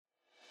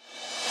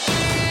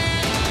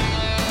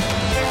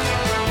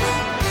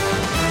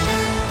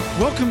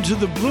Welcome to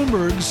the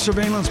Bloomberg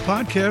Surveillance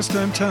Podcast.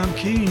 I'm Tom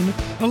Keene,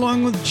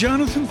 along with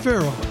Jonathan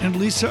Farrell and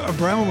Lisa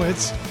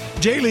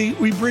Abramowitz. Daily,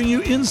 we bring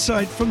you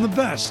insight from the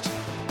best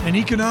in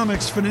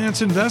economics,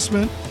 finance,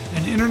 investment,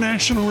 and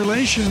international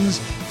relations.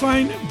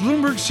 Find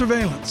Bloomberg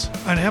Surveillance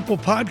on Apple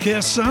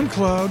Podcasts,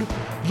 SoundCloud,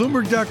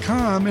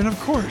 Bloomberg.com, and of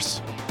course,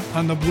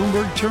 on the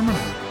Bloomberg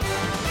Terminal.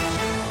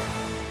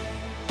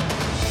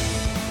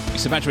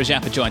 Subhadra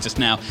Rajappa joins us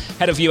now,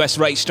 head of US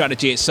rate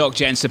strategy at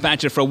SocGen.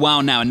 Subhadra, for a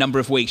while now, a number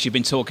of weeks, you've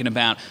been talking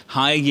about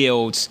higher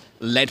yields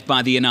led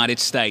by the United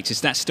States. Is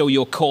that still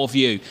your core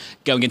view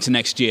going into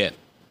next year?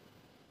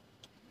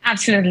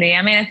 Absolutely.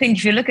 I mean, I think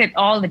if you look at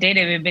all the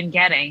data we've been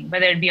getting,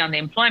 whether it be on the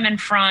employment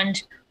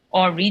front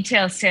or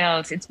retail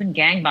sales, it's been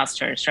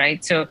gangbusters,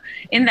 right? So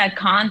in that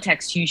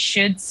context, you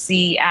should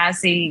see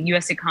as the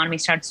U.S. economy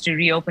starts to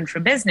reopen for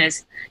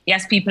business,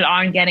 yes, people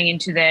aren't getting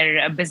into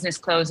their business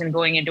clothes and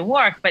going into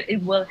work, but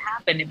it will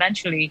happen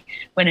eventually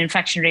when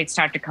infection rates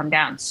start to come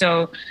down.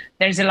 So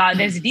there's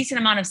a decent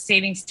amount of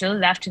savings still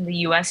left in the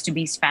U.S. to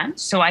be spent.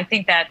 So I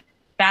think that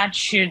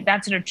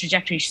sort of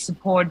trajectory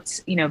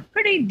supports,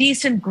 pretty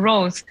decent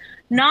growth,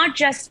 not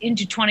just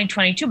into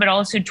 2022, but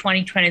also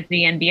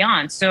 2023 and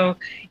beyond. So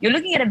you're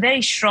looking at a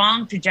very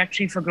strong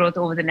trajectory for growth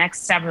over the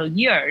next several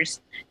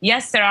years.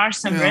 Yes, there are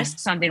some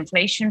risks on the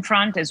inflation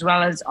front, as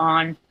well as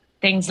on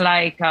things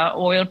like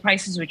oil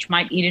prices, which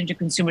might eat into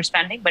consumer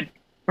spending. But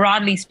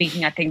broadly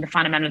speaking, I think the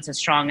fundamentals are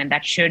strong, and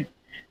that should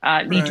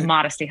lead to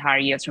modestly higher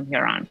yields from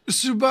here on.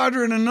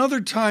 Subhadra, in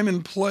another time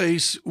and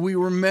place, we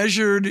were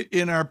measured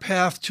in our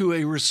path to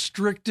a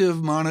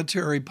restrictive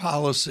monetary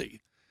policy.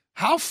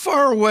 How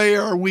far away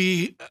are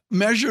we,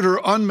 measured or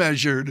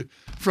unmeasured,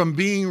 from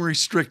being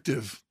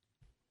restrictive?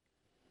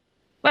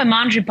 Well,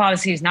 monetary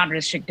policy is not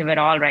restrictive at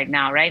all right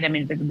now, right? I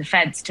mean, the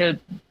Fed's still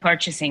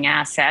purchasing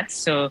assets.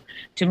 So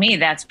to me,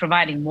 that's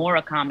providing more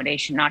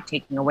accommodation, not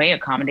taking away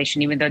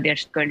accommodation, even though they're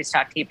going to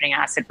start tapering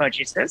asset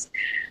purchases.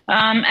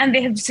 And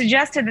they have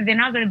suggested that they're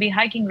not going to be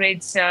hiking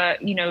rates,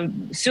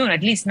 soon,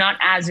 at least not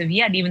as of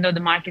yet, even though the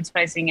market's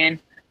pricing in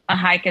a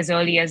hike as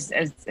early as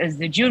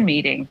the June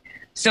meeting.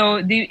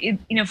 So,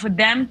 for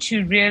them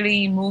to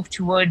really move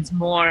towards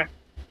more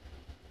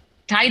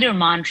tighter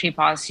monetary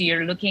policy,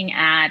 you're looking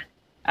at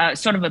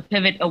sort of a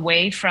pivot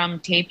away from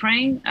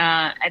tapering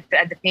at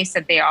the pace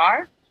that they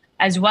are,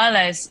 as well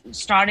as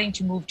starting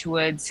to move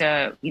towards,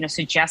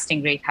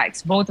 suggesting rate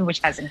hikes, both of which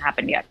hasn't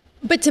happened yet.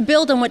 But to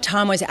build on what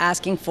Tom was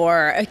asking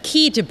for, a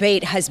key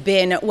debate has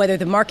been whether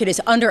the market is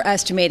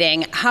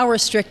underestimating how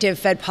restrictive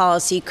Fed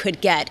policy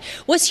could get.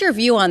 What's your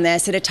view on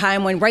this at a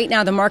time when right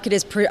now the market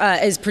is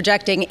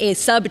projecting a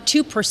sub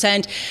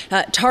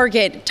 2%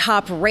 target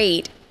top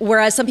rate,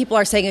 whereas some people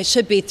are saying it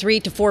should be 3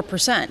 to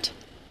 4%?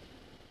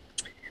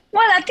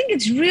 Well, I think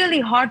it's really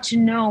hard to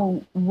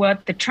know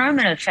what the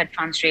terminal Fed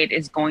funds rate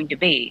is going to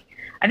be.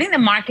 I think the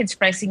market's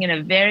pricing in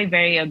a very,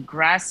 very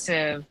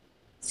aggressive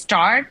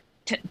start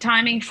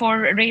timing for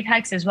rate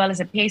hikes, as well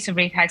as a pace of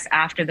rate hikes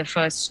after the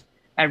first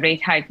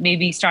rate hike,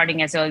 maybe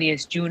starting as early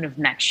as June of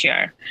next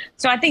year.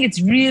 So I think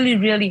it's really,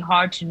 really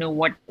hard to know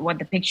what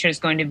the picture is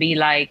going to be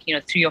like,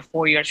 3 or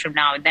 4 years from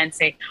now, and then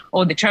say,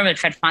 oh, the terminal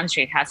Fed funds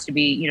rate has to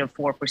be,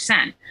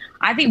 4%.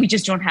 I think we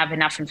just don't have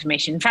enough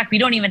information. In fact, we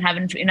don't even have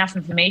enough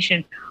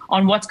information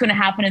on what's going to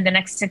happen in the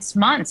next 6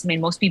 months. I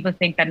mean, most people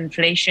think that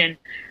inflation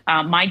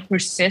might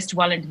persist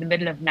well into the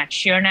middle of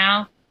next year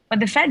now. But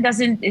the Fed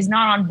is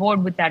not on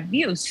board with that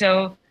view.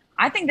 So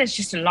I think there's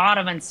just a lot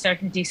of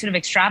uncertainty. Sort of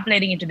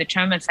extrapolating into the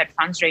terminal Fed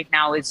funds rate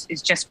now is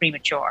just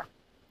premature.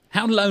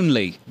 How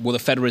lonely will the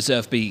Federal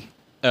Reserve be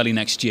early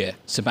next year,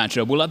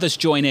 Subhadra? Will others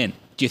join in,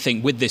 do you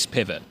think, with this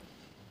pivot?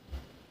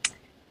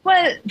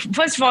 Well,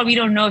 first of all, we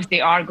don't know if they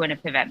are going to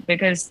pivot,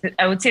 because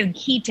I would say the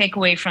key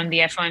takeaway from the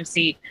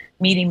FOMC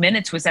meeting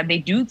minutes was that they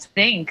do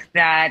think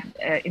that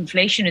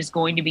inflation is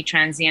going to be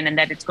transient and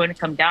that it's going to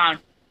come down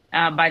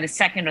by the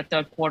second or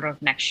third quarter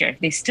of next year. If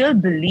they still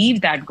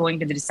believe that going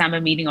to the December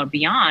meeting or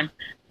beyond,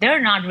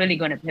 they're not really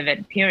going to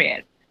pivot,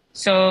 period.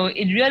 So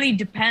it really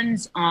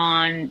depends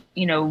on,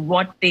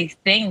 what they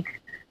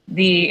think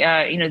the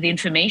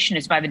information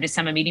is by the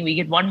December meeting. We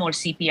get one more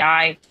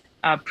CPI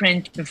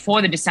print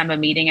before the December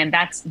meeting. And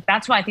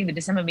that's why I think the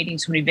December meeting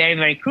is going to be very,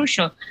 very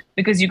crucial,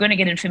 because you're going to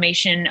get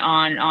information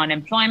on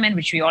employment,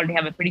 which we already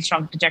have a pretty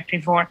strong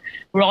trajectory for.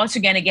 We're also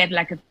going to get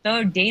like a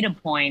third data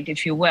point,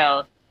 if you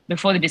will,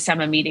 before the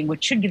December meeting,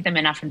 which should give them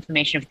enough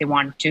information if they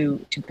want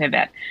to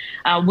pivot.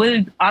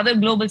 Will other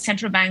global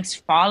central banks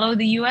follow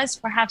the U.S.?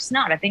 Perhaps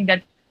not. I think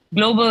that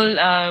global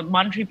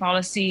monetary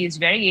policy is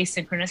very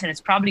asynchronous, and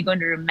it's probably going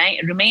to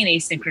remain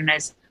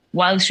asynchronous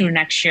well through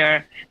next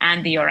year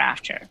and the year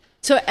after.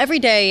 So every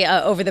day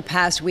over the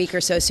past week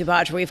or so,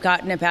 Subhadra, we've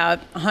gotten about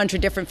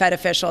 100 different Fed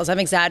officials, I'm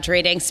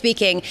exaggerating,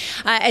 speaking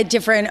at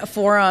different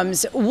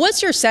forums.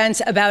 What's your sense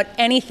about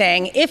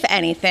anything, if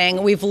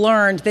anything, we've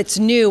learned that's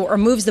new or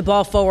moves the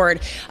ball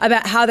forward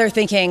about how they're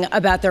thinking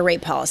about their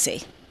rate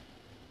policy?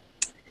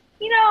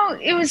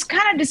 It was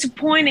kind of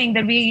disappointing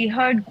that we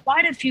heard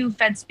quite a few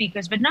Fed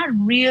speakers, but not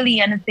really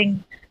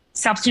anything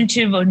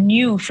substantive or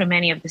new from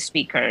any of the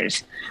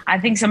speakers. I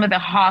think some of the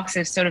hawks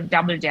have sort of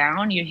doubled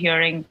down. You're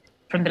hearing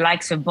from the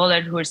likes of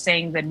Bullard, who are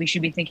saying that we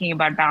should be thinking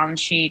about balance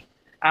sheet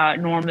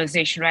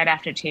normalization right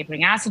after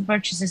tapering asset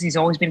purchases. He's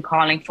always been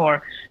calling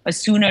for a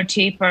sooner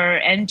taper,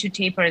 end to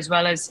taper, as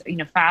well as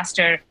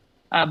faster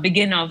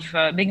beginning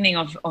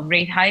of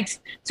rate hikes.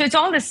 So it's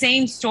all the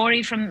same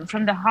story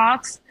from the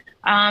hawks.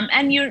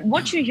 And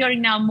what you're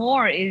hearing now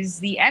more is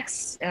the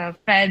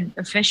ex-Fed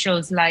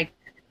officials like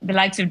the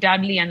likes of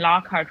Dudley and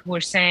Lockhart, who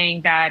are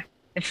saying that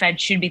the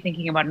Fed should be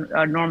thinking about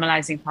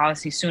normalizing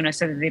policy sooner,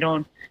 so that they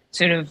don't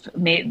so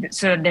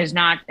that there's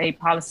not a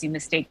policy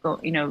mistake,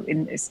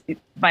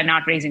 by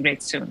not raising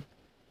rates soon.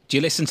 Do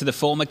you listen to the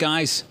former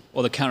guys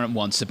or the current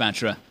ones,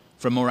 Subhadra,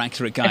 for a more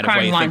accurate guide of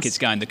where you think it's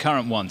going? The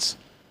current ones.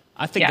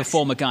 I think the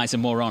former guys are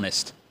more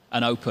honest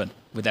and open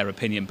with their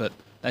opinion, but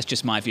that's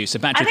just my view.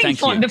 Subhadra,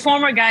 thank you. The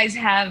former guys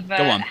have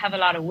a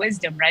lot of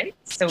wisdom, right?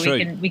 So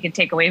we can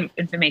take away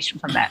information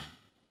from that.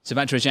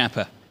 Subhadra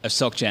Rajappa of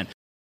SocGen.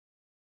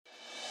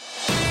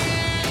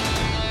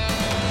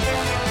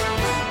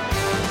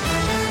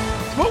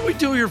 What we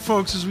do here,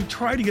 folks, is we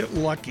try to get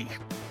lucky.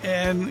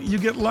 And you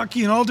get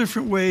lucky in all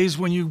different ways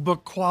when you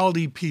book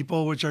quality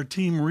people, which our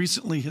team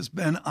recently has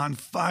been on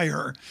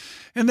fire.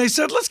 And they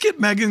said, let's get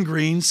Megan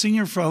Green,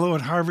 senior fellow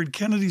at Harvard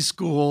Kennedy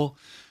School.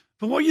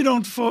 But what you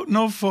don't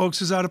know,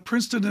 folks, is out of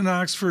Princeton and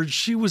Oxford,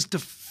 she was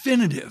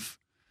definitive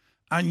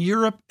on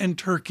Europe and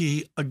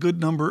Turkey a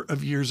good number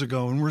of years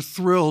ago. And we're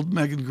thrilled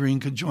Megan Green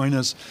could join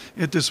us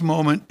at this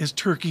moment as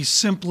Turkey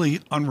simply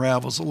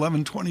unravels.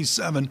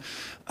 11:27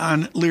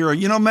 on Lira.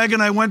 Megan,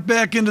 I went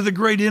back into the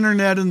great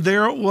internet and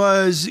there it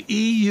was,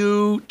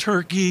 EU,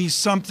 Turkey,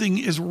 something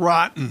is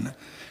rotten.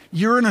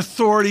 You're an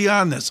authority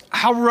on this.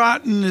 How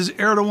rotten is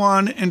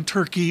Erdogan and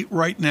Turkey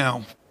right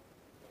now?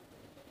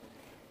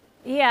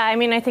 Yeah,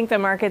 I think the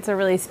markets are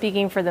really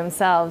speaking for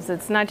themselves.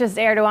 It's not just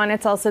Erdogan,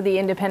 it's also the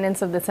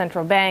independence of the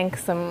central bank,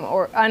 some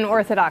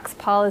unorthodox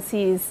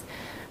policies,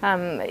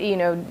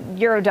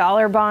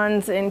 euro-dollar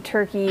bonds in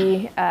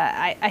Turkey.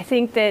 I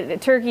think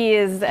that Turkey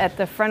is at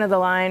the front of the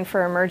line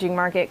for emerging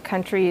market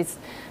countries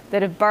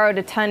that have borrowed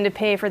a ton to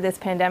pay for this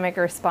pandemic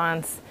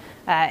response,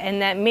 and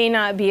that may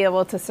not be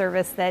able to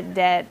service that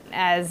debt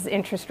as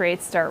interest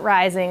rates start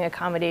rising,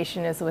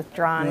 accommodation is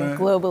withdrawn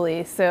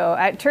globally. So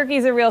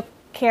Turkey's a real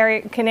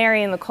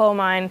canary in the coal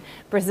mine.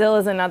 Brazil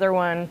is another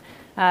one.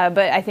 But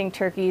I think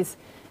Turkey's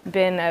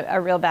been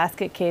a real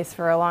basket case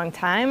for a long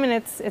time, and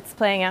it's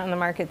playing out in the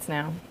markets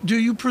now. Do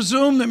you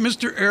presume that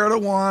Mr.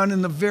 Erdogan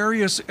and the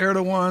various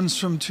Erdogans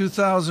from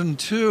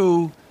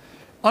 2002,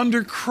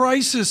 under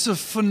crisis of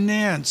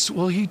finance,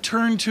 will he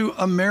turn to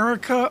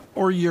America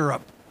or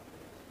Europe?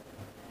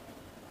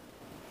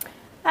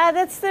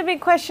 That's the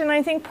big question.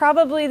 I think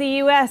probably the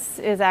U.S.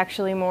 is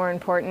actually more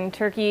important.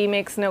 Turkey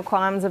makes no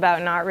qualms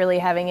about not really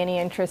having any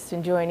interest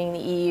in joining the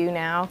EU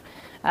now.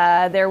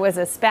 There was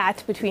a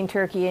spat between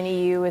Turkey and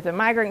EU with a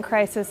migrant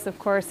crisis, of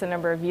course, a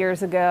number of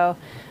years ago.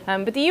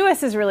 But the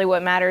U.S. is really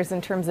what matters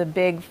in terms of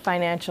big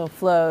financial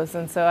flows.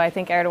 And so I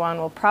think Erdogan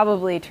will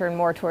probably turn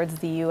more towards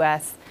the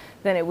U.S.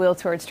 than it will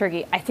towards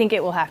Turkey. I think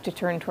it will have to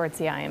turn towards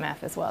the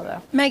IMF as well,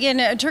 though.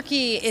 Megan,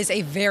 Turkey is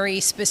a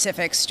very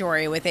specific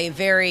story with a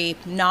very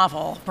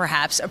novel,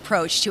 perhaps,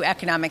 approach to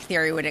economic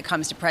theory when it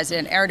comes to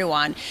President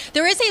Erdogan.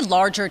 There is a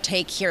larger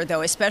take here,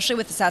 though, especially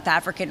with the South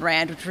African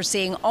rand, which we're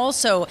seeing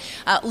also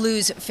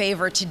lose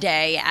favor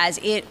today as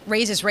it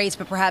raises rates,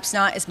 but perhaps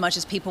not as much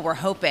as people were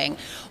hoping.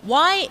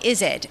 Why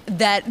is it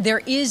that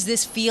there is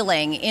this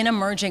feeling in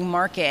emerging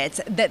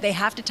markets that they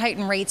have to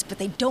tighten rates, but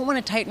they don't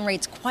want to tighten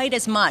rates quite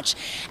as much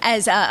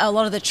as a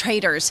lot of the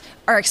traders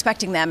are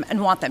expecting them and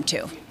want them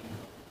to?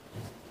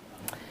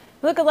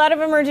 Look, a lot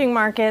of emerging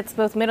markets,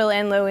 both middle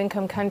and low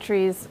income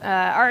countries,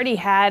 already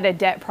had a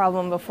debt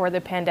problem before the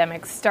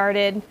pandemic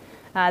started.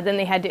 Then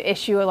they had to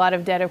issue a lot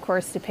of debt, of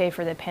course, to pay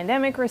for the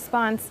pandemic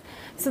response.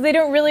 So they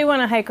don't really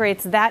want to hike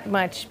rates that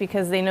much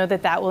because they know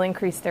that that will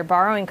increase their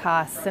borrowing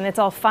costs. And it's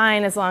all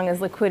fine as long as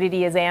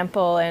liquidity is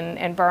ample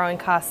and borrowing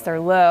costs are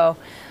low.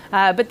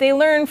 But they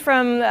learned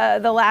from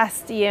the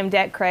last EM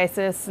debt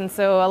crisis, and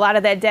so a lot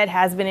of that debt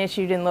has been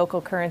issued in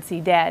local currency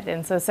debt,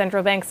 and so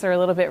central banks are a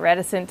little bit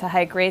reticent to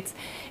hike rates.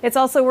 It's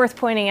also worth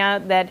pointing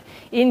out that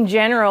in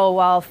general,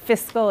 while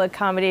fiscal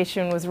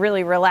accommodation was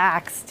really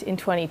relaxed in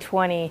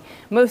 2020,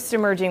 most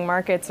emerging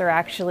markets are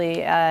actually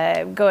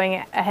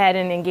going ahead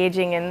and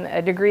engaging in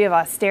a degree of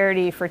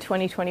austerity for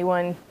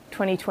 2021,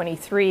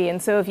 2023.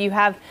 And so if you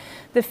have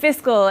the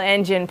fiscal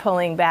engine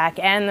pulling back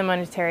and the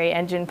monetary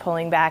engine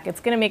pulling back,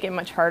 it's going to make it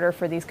much harder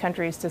for these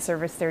countries to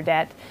service their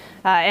debt.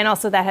 And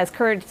also that has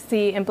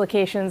currency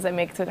implications that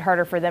makes it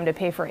harder for them to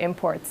pay for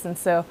imports. And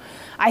so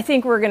I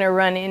think we're going to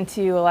run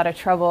into a lot of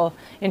trouble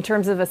in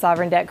terms of a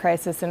sovereign debt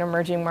crisis in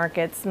emerging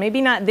markets. Maybe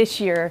not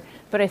this year,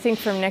 but I think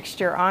from next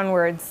year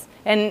onwards,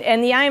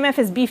 And the IMF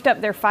has beefed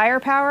up their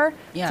firepower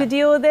to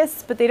deal with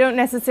this, but they don't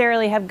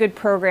necessarily have good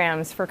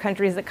programs for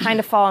countries that kind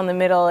of fall in the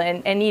middle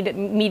and need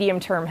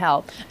medium-term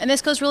help. And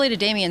this goes really to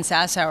Damian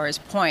Sassower's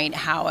point,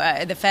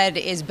 how the Fed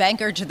is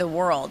banker to the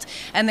world,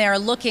 and they are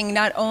looking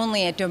not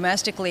only at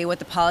domestically what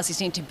the policies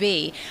need to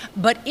be,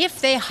 but if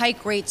they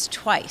hike rates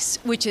twice,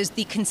 which is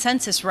the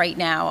consensus right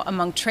now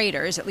among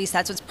traders, at least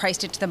that's what's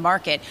priced into the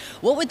market,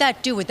 what would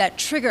that do? Would that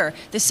trigger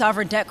the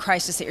sovereign debt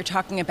crisis that you're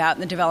talking about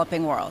in the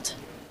developing world?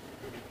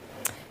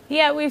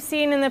 Yeah, we've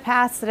seen in the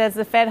past that as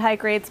the Fed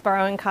hike rates,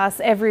 borrowing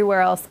costs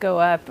everywhere else go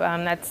up.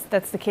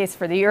 That's the case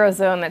for the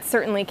Eurozone. That's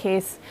certainly the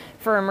case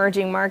for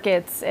emerging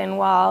markets. And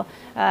while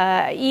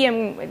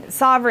EM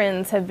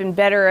sovereigns have been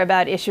better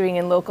about issuing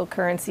in local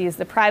currencies,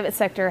 the private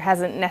sector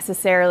hasn't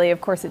necessarily. Of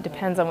course, it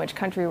depends on which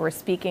country we're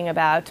speaking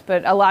about,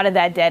 but a lot of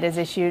that debt is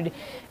issued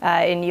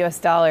in US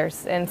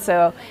dollars. And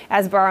so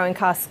as borrowing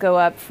costs go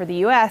up for the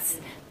US,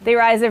 they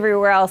rise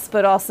everywhere else,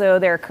 but also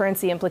there are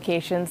currency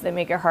implications that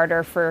make it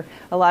harder for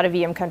a lot of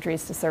EM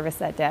countries to service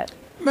that debt.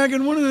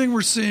 Megan, one of the things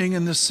we're seeing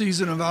in this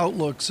season of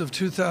outlooks of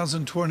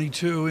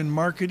 2022 in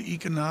market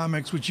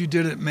economics, which you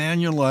did at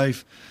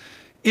Manulife,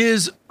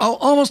 is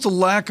almost a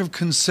lack of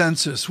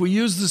consensus. We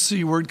use the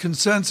C word,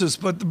 consensus,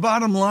 but the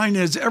bottom line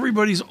is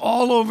everybody's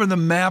all over the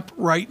map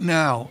right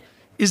now.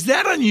 Is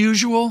that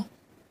unusual?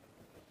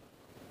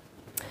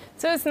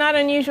 So it's not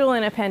unusual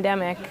in a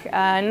pandemic.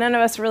 None of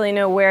us really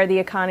know where the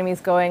economy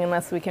is going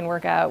unless we can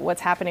work out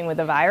what's happening with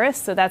the virus.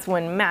 So that's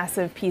one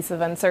massive piece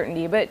of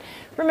uncertainty. But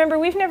remember,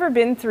 we've never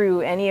been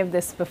through any of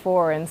this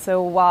before. And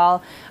so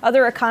while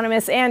other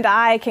economists and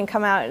I can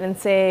come out and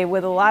say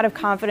with a lot of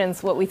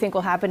confidence what we think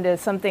will happen to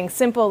something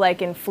simple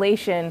like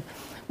inflation,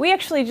 we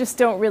actually just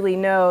don't really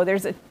know.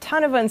 There's a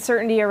ton of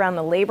uncertainty around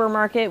the labor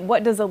market.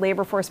 What does the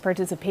labor force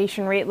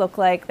participation rate look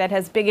like? That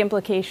has big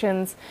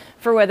implications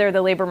for whether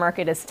the labor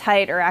market is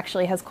tight or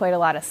actually has quite a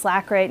lot of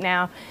slack right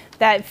now.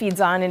 That feeds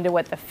on into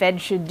what the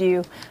Fed should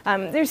do.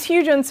 There's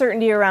huge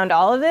uncertainty around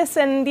all of this,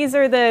 and these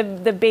are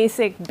the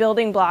basic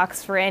building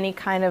blocks for any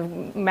kind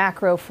of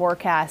macro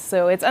forecast.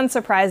 So it's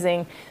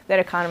unsurprising that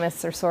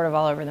economists are sort of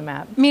all over the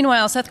map.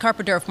 Meanwhile, Seth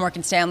Carpenter of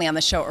Morgan Stanley on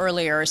the show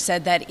earlier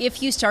said that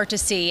if you start to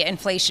see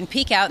inflation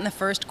peak out in the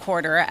first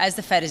quarter, as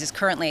the Fed is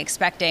currently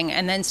expecting,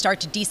 and then start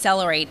to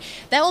decelerate,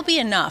 that will be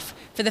enough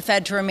for the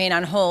Fed to remain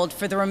on hold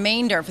for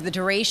the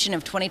duration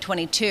of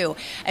 2022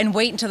 and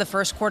wait until the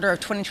first quarter of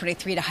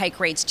 2023 to hike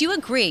rates. Do you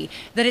agree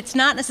that it's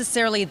not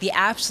necessarily the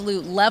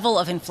absolute level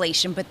of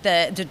inflation, but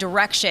the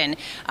direction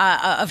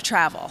of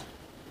travel?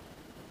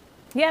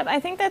 Yeah, I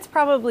think that's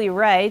probably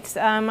right.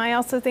 I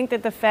also think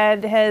that the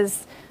Fed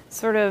has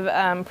sort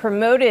of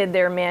promoted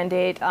their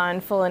mandate on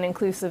full and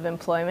inclusive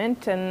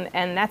employment,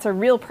 and that's a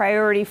real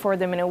priority for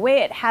them in a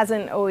way it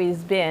hasn't always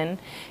been.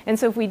 And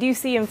so if we do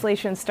see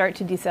inflation start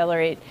to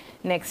decelerate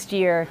next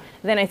year,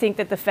 then I think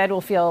that the Fed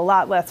will feel a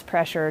lot less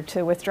pressure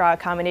to withdraw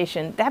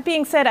accommodation. That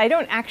being said, I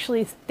don't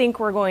actually think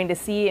we're going to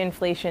see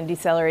inflation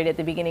decelerate at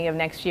the beginning of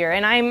next year.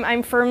 And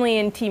I'm firmly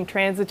in team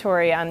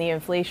transitory on the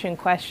inflation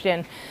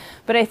question.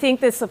 But I think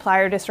the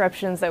supplier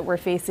disruptions that we're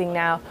facing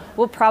now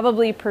will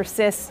probably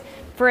persist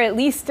for at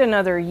least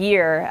another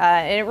year.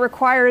 And it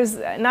requires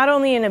not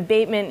only an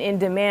abatement in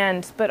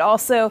demand, but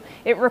also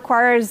it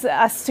requires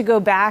us to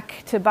go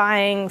back to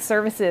buying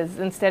services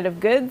instead of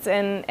goods.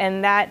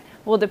 And that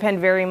will depend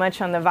very much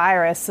on the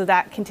virus, so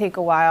that can take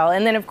a while.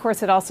 And then, of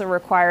course, it also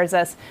requires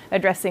us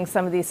addressing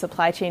some of these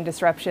supply chain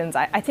disruptions.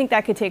 I think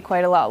that could take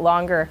quite a lot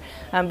longer.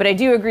 But I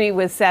do agree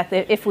with Seth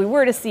that if we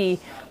were to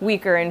see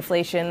weaker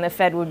inflation, the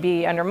Fed would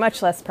be under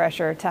much less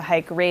pressure to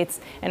hike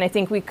rates. And I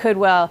think we could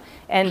well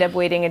end up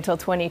waiting until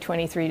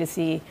 2023 to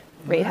see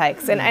rate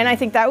hikes. And I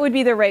think that would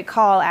be the right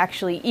call,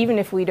 actually, even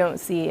if we don't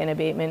see an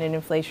abatement in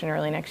inflation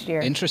early next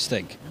year.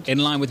 Interesting. In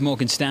line with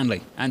Morgan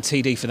Stanley and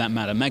TD for that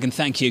matter. Megan,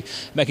 thank you.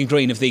 Megan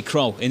Green of the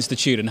Kroll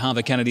Institute and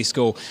Harvard Kennedy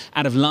School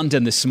out of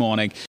London this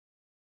morning.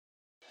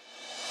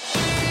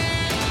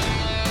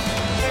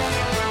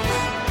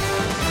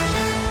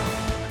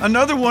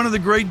 Another one of the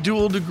great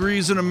dual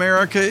degrees in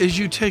America is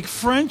you take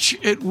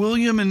French at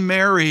William and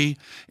Mary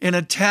and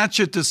attach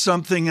it to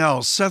something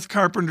else. Seth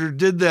Carpenter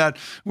did that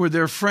with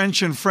their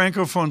French and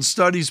Francophone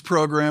Studies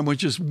program,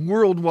 which is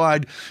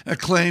worldwide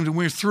acclaimed. And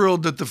we're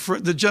thrilled that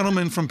the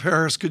gentleman from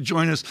Paris could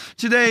join us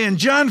today. And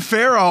John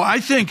Farrow, I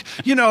think,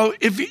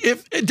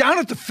 if down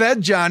at the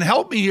Fed, John,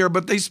 help me here,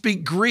 but they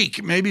speak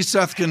Greek. Maybe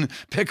Seth can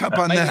pick up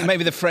on that.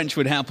 Maybe the French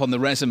would help on the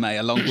resume,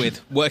 along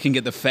with working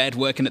at the Fed,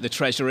 working at the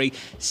Treasury.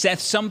 Seth,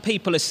 some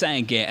people are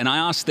saying it, and I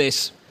ask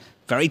this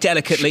very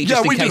delicately,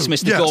 just in case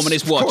Mr. Gorman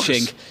is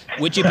watching.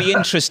 Would you be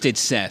interested,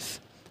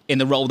 Seth, in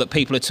the role that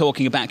people are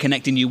talking about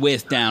connecting you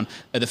with down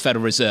at the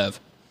Federal Reserve?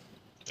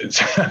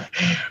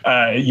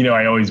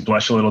 I always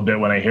blush a little bit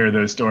when I hear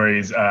those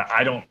stories.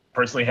 I don't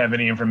personally have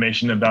any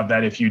information about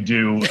that. If you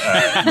do,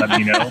 let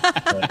me know.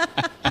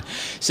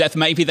 Seth,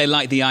 maybe they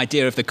like the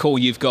idea of the call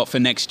you've got for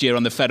next year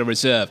on the Federal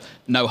Reserve.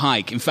 No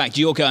hike. In fact,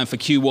 you're going for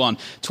Q1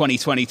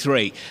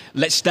 2023.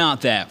 Let's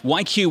start there.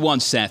 Why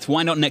Q1, Seth?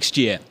 Why not next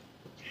year?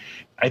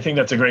 I think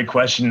that's a great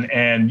question.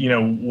 And,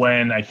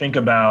 when I think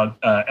about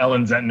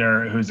Ellen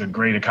Zentner, who's a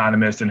great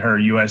economist, and her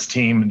U.S.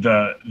 team,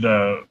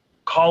 the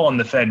call on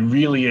the Fed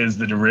really is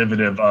the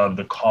derivative of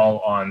the call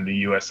on the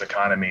U.S.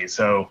 economy.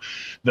 So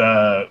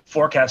the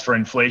forecast for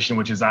inflation,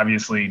 which is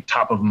obviously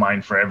top of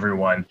mind for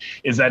everyone,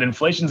 is that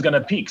inflation is going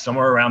to peak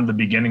somewhere around the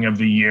beginning of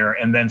the year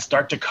and then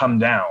start to come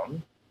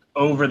down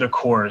over the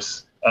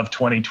course of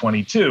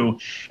 2022.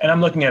 And I'm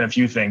looking at a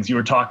few things. You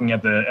were talking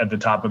at the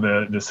top of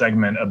the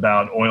segment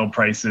about oil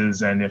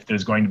prices and if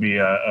there's going to be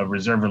a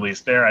reserve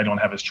release there. I don't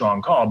have a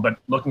strong call, but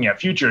looking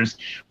at futures,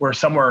 we're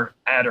somewhere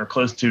at or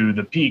close to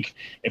the peak.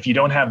 If you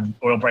don't have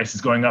oil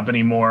prices going up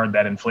anymore,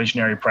 that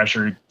inflationary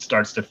pressure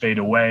starts to fade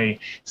away.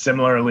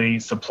 Similarly,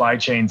 supply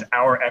chains,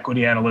 our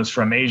equity analysts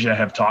from Asia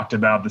have talked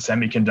about the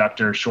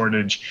semiconductor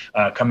shortage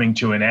coming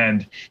to an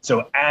end.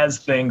 So as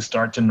things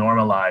start to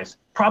normalize,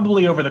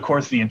 probably over the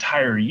course of the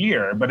entire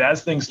year, but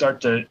as things start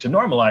to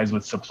normalize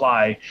with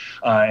supply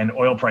and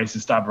oil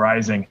prices stop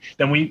rising,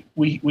 then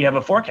we have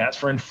a forecast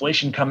for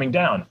inflation coming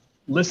down.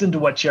 Listen to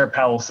what Chair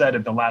Powell said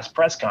at the last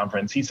press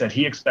conference. He said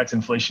he expects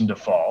inflation to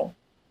fall,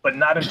 but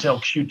not until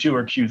Q2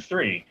 or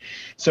Q3.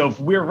 So if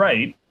we're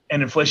right,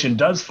 and inflation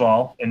does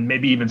fall and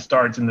maybe even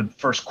starts in the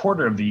first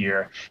quarter of the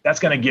year, that's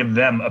going to give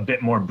them a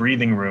bit more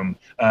breathing room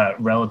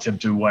relative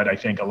to what I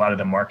think a lot of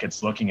the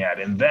market's looking at.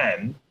 And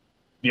then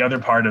the other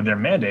part of their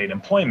mandate,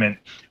 employment,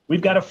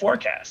 we've got a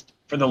forecast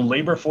for the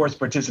labor force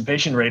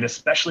participation rate,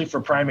 especially for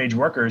prime age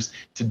workers,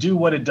 to do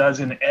what it does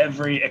in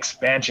every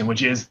expansion,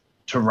 which is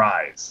to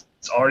rise.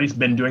 It's already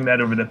been doing that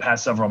over the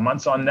past several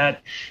months on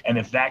net. And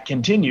if that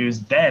continues,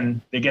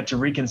 then they get to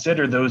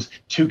reconsider those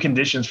two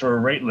conditions for a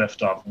rate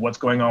liftoff, what's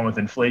going on with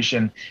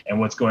inflation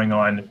and what's going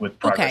on with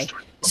progress.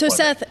 Okay. So,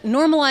 Seth,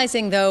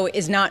 normalizing, though,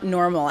 is not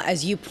normal,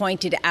 as you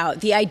pointed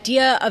out. The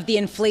idea of the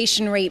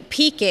inflation rate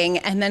peaking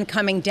and then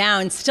coming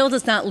down still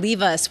does not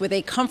leave us with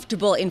a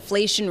comfortable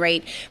inflation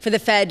rate for the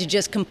Fed to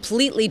just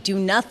completely do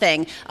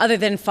nothing other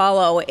than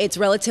follow its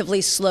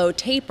relatively slow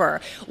taper.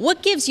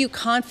 What gives you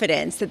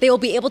confidence that they will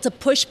be able to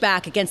push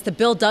back against the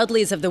Bill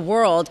Dudleys of the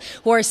world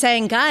who are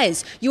saying,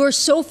 guys, you are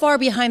so far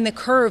behind the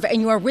curve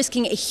and you are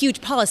risking a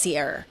huge policy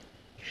error?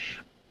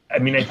 I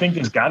mean, I think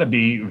there's got to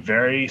be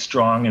very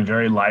strong and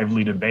very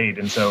lively debate.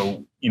 And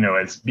so,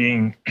 as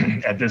being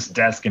at this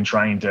desk and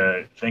trying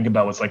to think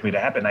about what's likely to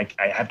happen, I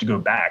have to go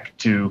back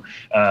to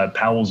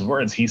Powell's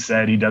words. He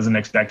said he doesn't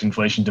expect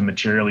inflation to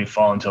materially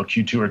fall until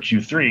Q2 or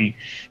Q3.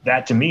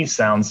 That to me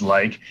sounds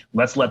like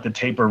let's let the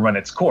taper run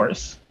its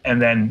course. And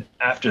then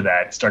after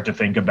that, start to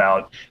think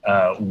about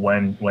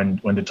when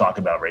to talk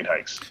about rate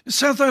hikes.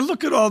 Seth, I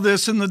look at all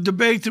this and the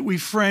debate that we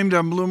framed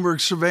on Bloomberg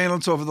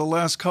Surveillance over the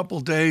last couple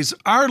of days.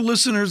 Our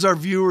listeners, our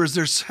viewers,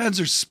 their heads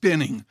are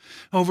spinning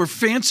over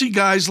fancy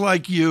guys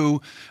like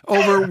you,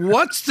 over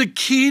what's the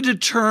key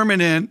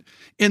determinant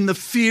in the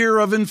fear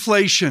of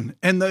inflation.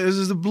 And this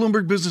is the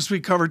Bloomberg Business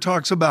Week cover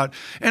talks about.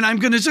 And I'm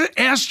going to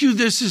ask you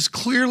this as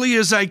clearly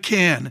as I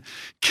can.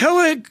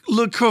 Quel est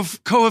le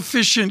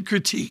coefficient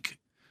critique?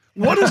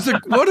 What is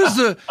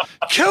the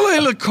quel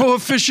est le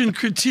coefficient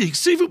critique?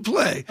 S'il vous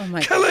plaît.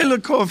 Quel est le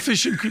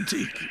coefficient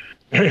critique?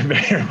 Very,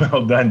 very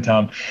well done,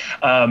 Tom.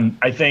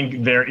 I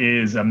think there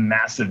is a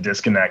massive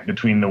disconnect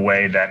between the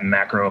way that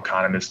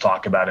macroeconomists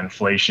talk about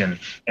inflation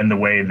and the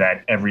way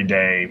that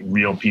everyday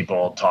real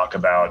people talk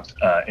about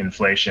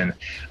inflation.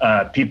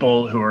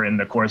 People who are in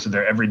the course of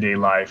their everyday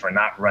life are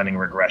not running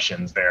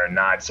regressions. They're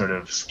not sort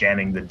of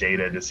scanning the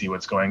data to see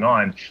what's going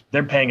on.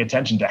 They're paying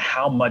attention to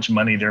how much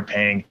money they're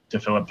paying to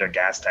fill up their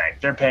gas tank.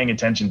 They're paying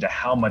attention to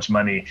how much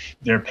money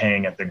they're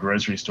paying at the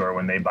grocery store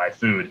when they buy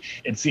food.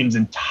 It seems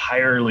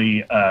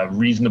entirely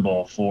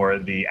reasonable for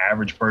the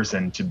average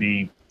person to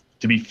be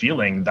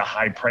feeling the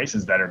high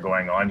prices that are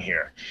going on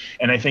here.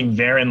 And I think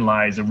therein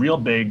lies a real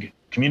big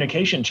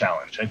communication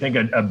challenge. I think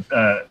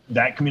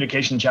that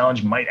communication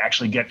challenge might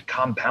actually get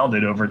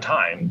compounded over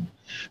time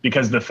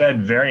because the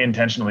Fed very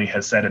intentionally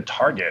has set a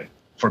target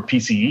for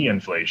PCE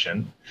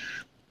inflation.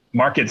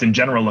 Markets in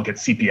general look at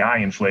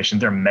CPI inflation.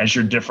 They're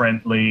measured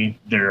differently.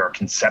 There are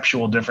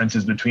conceptual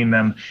differences between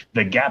them.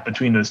 The gap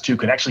between those two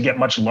could actually get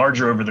much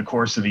larger over the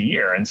course of the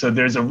year. And so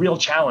there's a real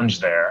challenge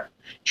there,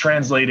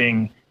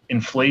 translating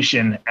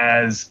inflation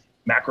as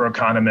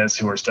macroeconomists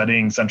who are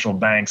studying central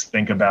banks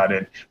think about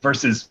it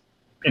versus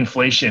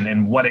inflation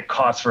and what it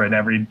costs for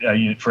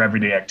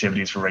everyday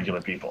activities for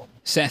regular people.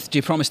 Seth, do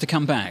you promise to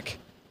come back?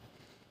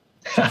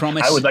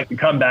 Promise? I would like to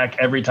come back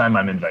every time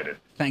I'm invited.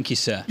 Thank you,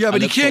 sir. Yeah,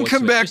 but he can't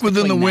come back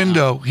within the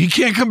window. He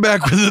can't come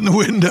back within the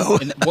window.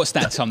 What's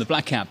that, Tom? The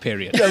blackout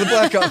period? Yeah, the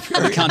blackout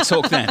period. We can't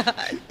talk then.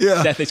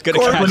 Yeah. Seth, it's going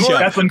to catch up.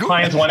 That's when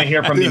clients want to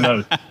hear from me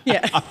most.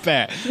 Yeah.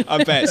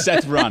 I bet.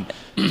 Seth, run.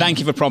 Thank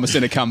you for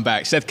promising to come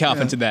back. Seth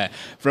Carpenter there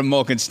from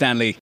Morgan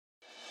Stanley.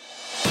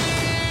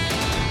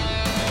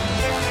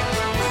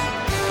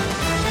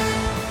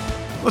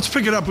 Let's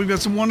pick it up. We've got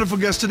some wonderful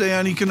guests today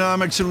on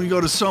economics, and we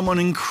go to someone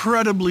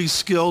incredibly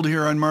skilled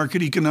here on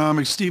market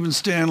economics. Stephen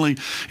Stanley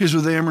is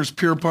with Amherst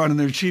Pierpont and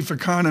their chief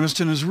economist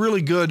and is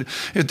really good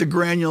at the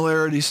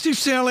granularity. Steve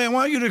Stanley, I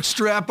want you to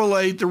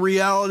extrapolate the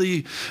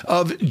reality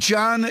of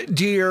John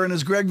Deere, and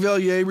as Greg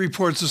Valliere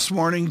reports this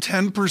morning,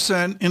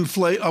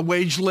 10%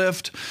 wage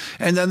lift,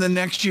 and then the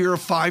next year a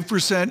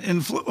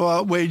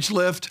 5% wage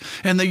lift,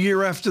 and the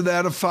year after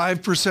that a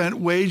 5%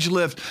 wage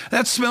lift.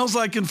 That smells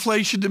like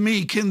inflation to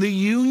me. Can the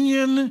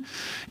union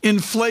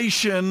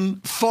inflation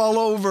fall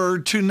over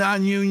to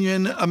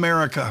non-union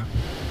America?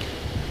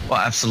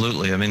 Well,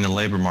 absolutely. I mean, the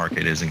labor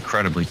market is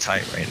incredibly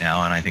tight right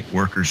now, and I think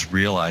workers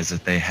realize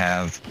that they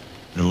have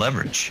the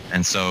leverage.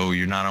 And so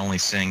you're not only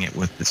seeing it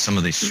with some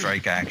of these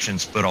strike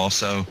actions, but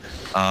also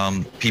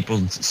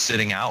people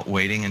sitting out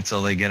waiting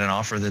until they get an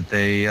offer that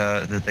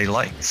they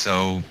like.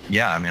 So,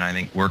 yeah, I mean, I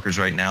think workers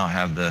right now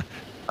have the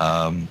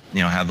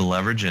have the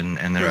leverage, and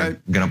they're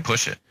going to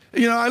push it.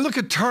 You know, I look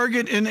at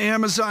Target and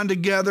Amazon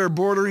together,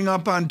 bordering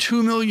up on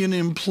 2 million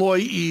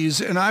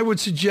employees, and I would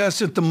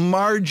suggest at the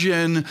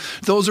margin,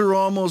 those are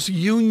almost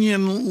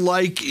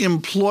union-like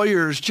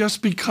employers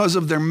just because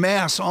of their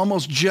mass,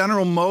 almost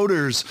General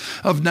Motors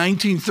of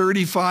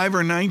 1935 or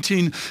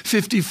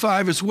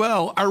 1955 as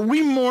well. Are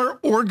we more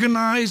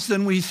organized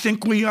than we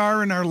think we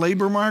are in our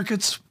labor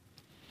markets?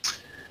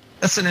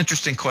 That's an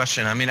interesting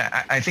question. I mean,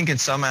 I think in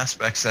some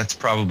aspects that's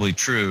probably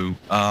true.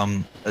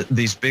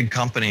 These big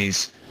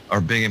companies, or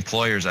big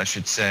employers, I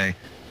should say,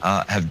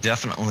 have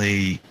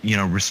definitely,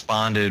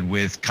 responded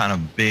with kind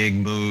of big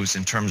moves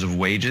in terms of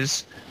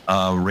wages,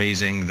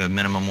 raising the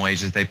minimum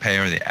wage that they pay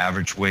or the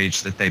average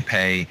wage that they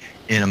pay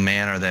in a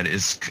manner that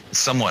is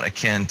somewhat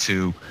akin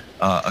to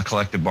a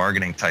collective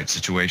bargaining type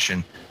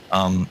situation.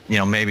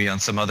 Maybe on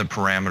some other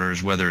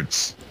parameters, whether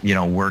it's,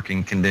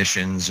 working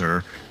conditions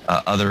or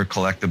other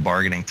collective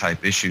bargaining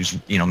type issues,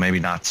 maybe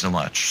not so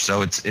much.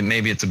 So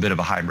maybe it's a bit of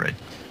a hybrid.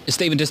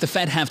 Stephen, does the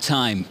Fed have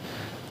time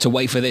to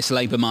wait for this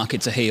labor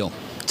market to heal,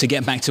 to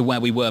get back to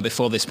where we were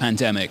before this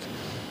pandemic?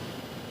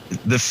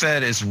 The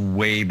Fed is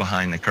way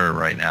behind the curve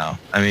right now.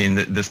 I mean,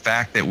 the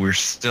fact that we're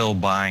still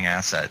buying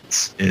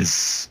assets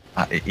is,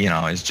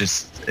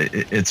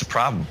 it's a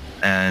problem.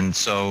 And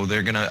so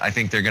I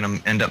think they're gonna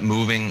end up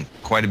moving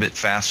quite a bit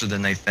faster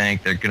than they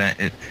think.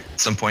 At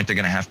some point, they're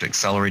gonna have to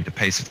accelerate the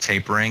pace of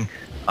tapering.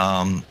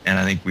 And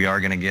I think we are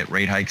gonna get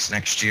rate hikes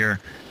next year.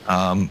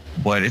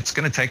 But it's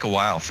going to take a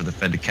while for the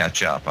Fed to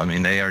catch up. I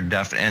mean, they are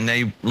definitely, and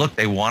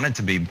they wanted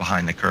to be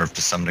behind the curve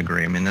to some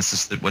degree. I mean, this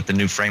is what the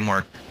new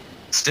framework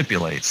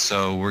stipulates.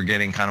 So we're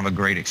getting kind of a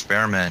great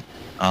experiment.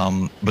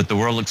 But the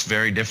world looks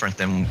very different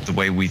than the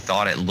way we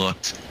thought it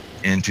looked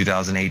in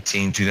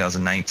 2018,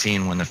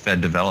 2019, when the Fed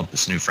developed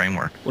this new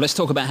framework. Well, let's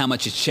talk about how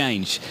much it's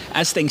changed.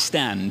 As things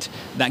stand,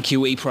 that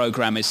QE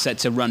program is set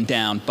to run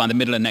down by the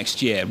middle of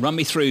next year. Run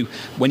me through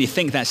when you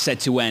think that's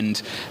set to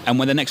end and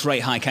when the next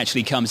rate hike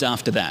actually comes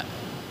after that.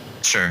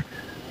 Sure.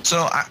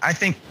 So I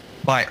think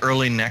by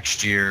early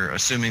next year,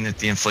 assuming that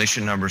the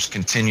inflation numbers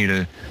continue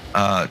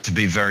to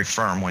be very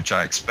firm, which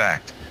I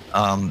expect,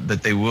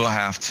 that they will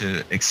have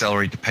to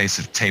accelerate the pace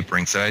of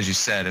tapering. So as you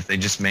said, if they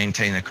just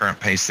maintain the current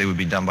pace, they would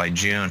be done by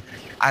June.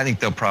 I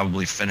think they'll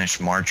probably finish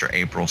March or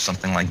April,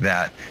 something like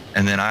that.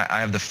 And then I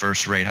have the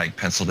first rate hike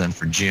penciled in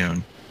for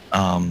June,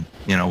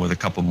 with a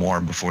couple more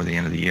before the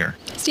end of the year.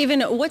 Stephen,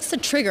 what's the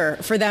trigger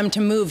for them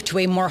to move to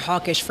a more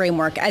hawkish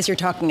framework, as you're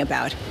talking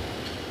about?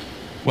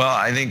 Well,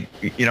 I think,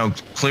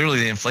 clearly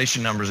the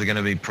inflation numbers are going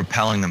to be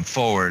propelling them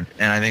forward.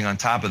 And I think on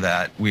top of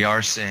that, we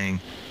are seeing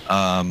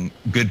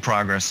good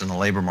progress in the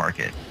labor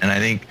market. And I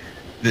think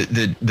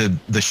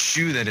the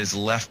shoe that is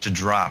left to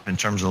drop in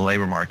terms of the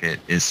labor market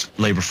is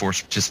labor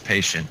force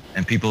participation.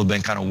 And people have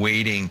been kind of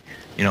waiting.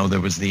 There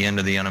was the end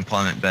of the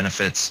unemployment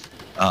benefits,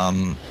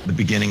 the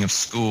beginning of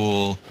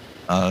school,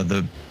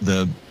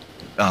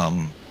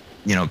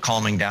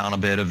 calming down a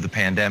bit of the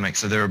pandemic.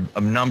 So there are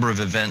a number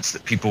of events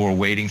that people were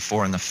waiting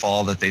for in the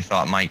fall that they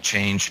thought might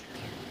change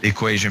the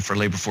equation for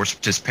labor force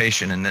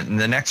participation. And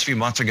the next few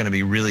months are going to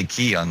be really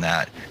key on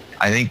that.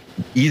 I think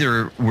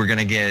either we're going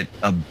to get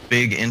a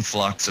big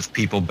influx of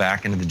people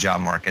back into the job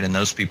market, and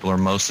those people are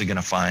mostly going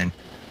to find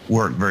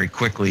work very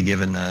quickly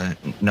given the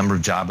number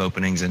of job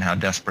openings and how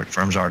desperate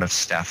firms are to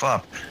staff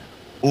up,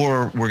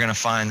 or we're going to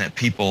find that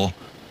people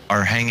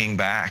are hanging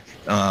back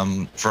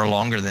for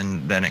longer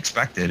than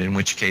expected, in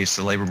which case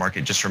the labor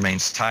market just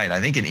remains tight.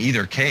 I think in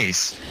either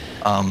case,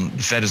 the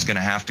Fed is going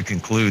to have to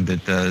conclude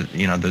that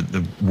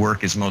the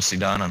work is mostly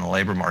done on the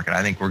labor market.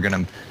 I think we're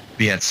going to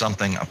be at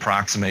something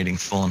approximating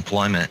full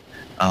employment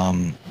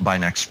by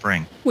next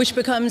spring. Which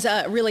becomes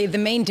really the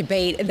main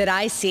debate that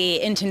I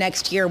see into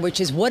next year, which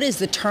is what is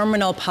the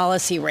terminal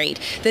policy rate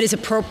that is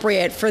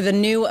appropriate for the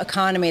new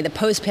economy, the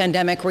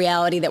post-pandemic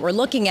reality that we're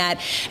looking at.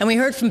 And we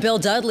heard from Bill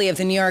Dudley of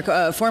the New York,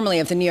 formerly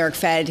of the New York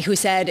Fed, who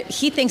said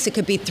he thinks it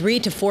could be 3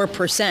 to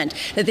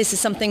 4%, that this is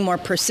something more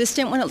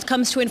persistent when it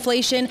comes to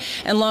inflation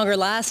and longer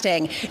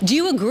lasting. Do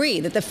you agree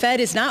that the Fed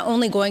is not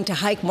only going to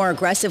hike more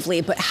aggressively,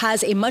 but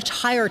has a much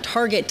higher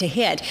target to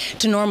hit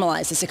to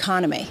normalize this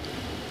economy?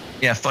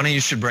 Yeah, funny you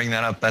should bring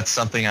that up. That's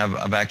something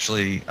I'm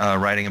actually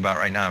writing about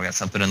right now. I've got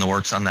something in the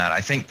works on that. I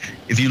think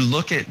if you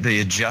look at the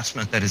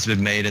adjustment that has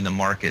been made in the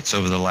markets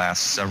over the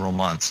last several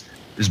months,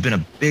 there's been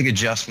a big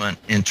adjustment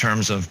in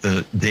terms of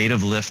the date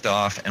of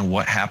liftoff and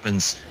what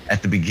happens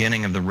at the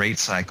beginning of the rate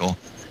cycle.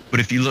 But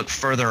if you look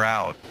further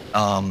out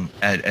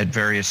at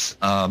various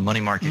money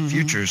market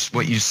futures,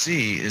 what you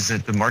see is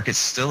that the markets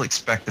still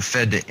expect the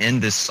Fed to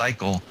end this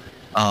cycle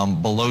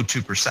below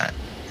 2%.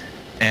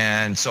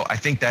 And so I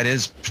think that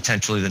is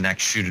potentially the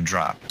next shoe to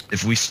drop.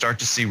 If we start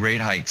to see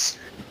rate hikes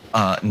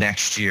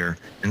next year,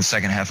 in the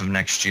second half of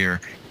next year,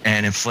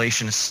 and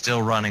inflation is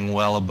still running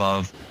well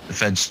above the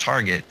Fed's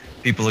target,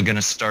 people are going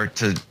to start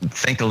to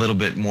think a little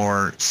bit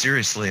more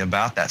seriously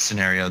about that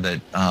scenario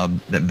that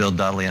Bill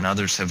Dudley and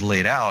others have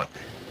laid out.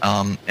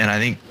 And I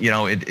think,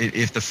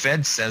 if the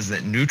Fed says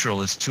that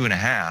neutral is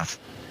 2.5,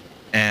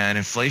 and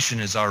inflation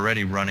is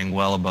already running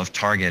well above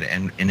target,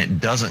 and it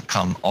doesn't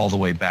come all the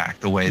way back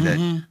the way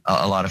that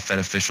a lot of Fed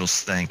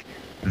officials think,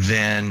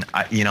 then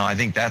I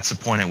think that's the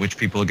point at which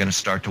people are going to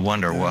start to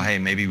wonder, well, hey,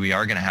 maybe we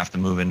are going to have to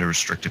move into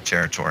restrictive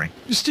territory.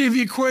 Steve,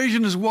 the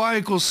equation is Y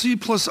equals C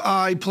plus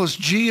I plus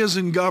G as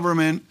in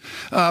government,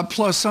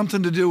 plus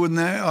something to do with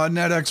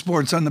net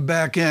exports on the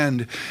back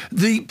end.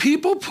 The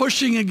people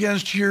pushing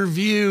against your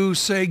view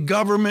say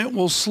government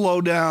will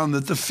slow down,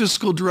 that the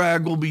fiscal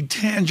drag will be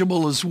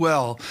tangible as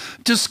well.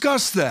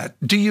 Discuss that.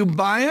 Do you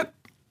buy it?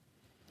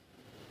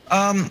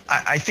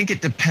 I think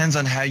it depends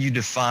on how you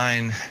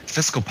define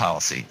fiscal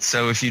policy.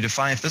 So if you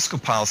define fiscal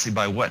policy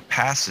by what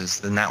passes,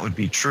 then that would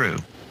be true.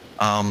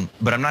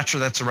 But I'm not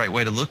sure that's the right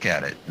way to look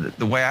at it.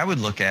 The way I would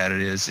look at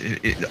it is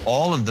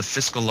all of the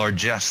fiscal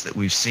largesse that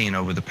we've seen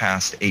over the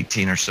past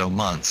 18 or so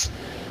months,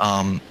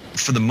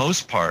 for the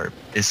most part,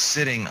 is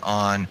sitting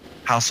on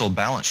household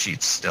balance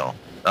sheets still.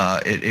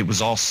 It was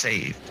all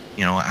saved.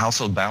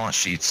 Household balance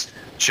sheets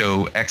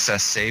show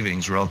excess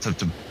savings relative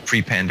to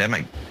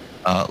pre-pandemic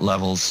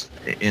levels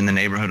in the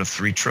neighborhood of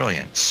 $3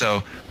 trillion.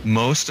 So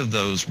most of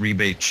those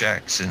rebate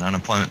checks and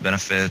unemployment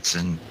benefits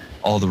and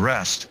all the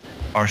rest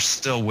are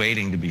still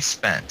waiting to be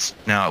spent.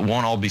 Now, it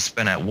won't all be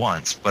spent at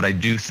once, but I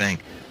do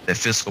think that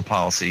fiscal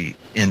policy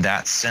in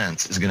that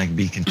sense is going to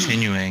be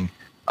continuing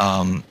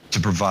to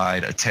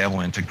provide a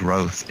tailwind to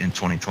growth in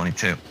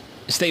 2022.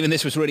 Stephen,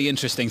 this was really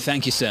interesting.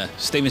 Thank you, sir.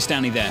 Stephen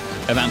Stanley there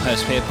of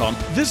Amherst Pierpont.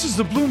 This is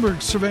the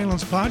Bloomberg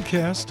Surveillance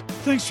Podcast.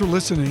 Thanks for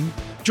listening.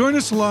 Join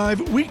us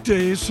live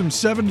weekdays from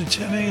 7 to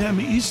 10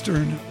 a.m.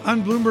 Eastern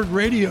on Bloomberg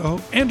Radio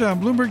and on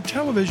Bloomberg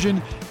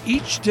Television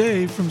each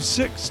day from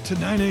 6 to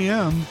 9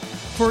 a.m.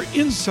 for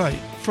insight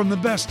from the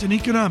best in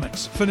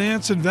economics,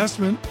 finance,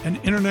 investment, and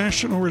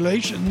international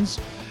relations.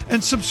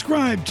 And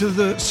subscribe to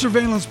the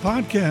Surveillance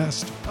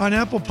Podcast on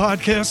Apple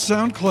Podcasts,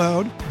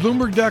 SoundCloud,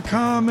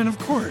 Bloomberg.com, and of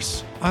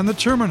course, on the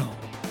terminal.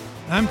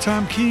 I'm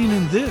Tom Keene,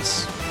 and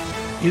this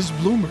is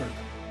Bloomberg.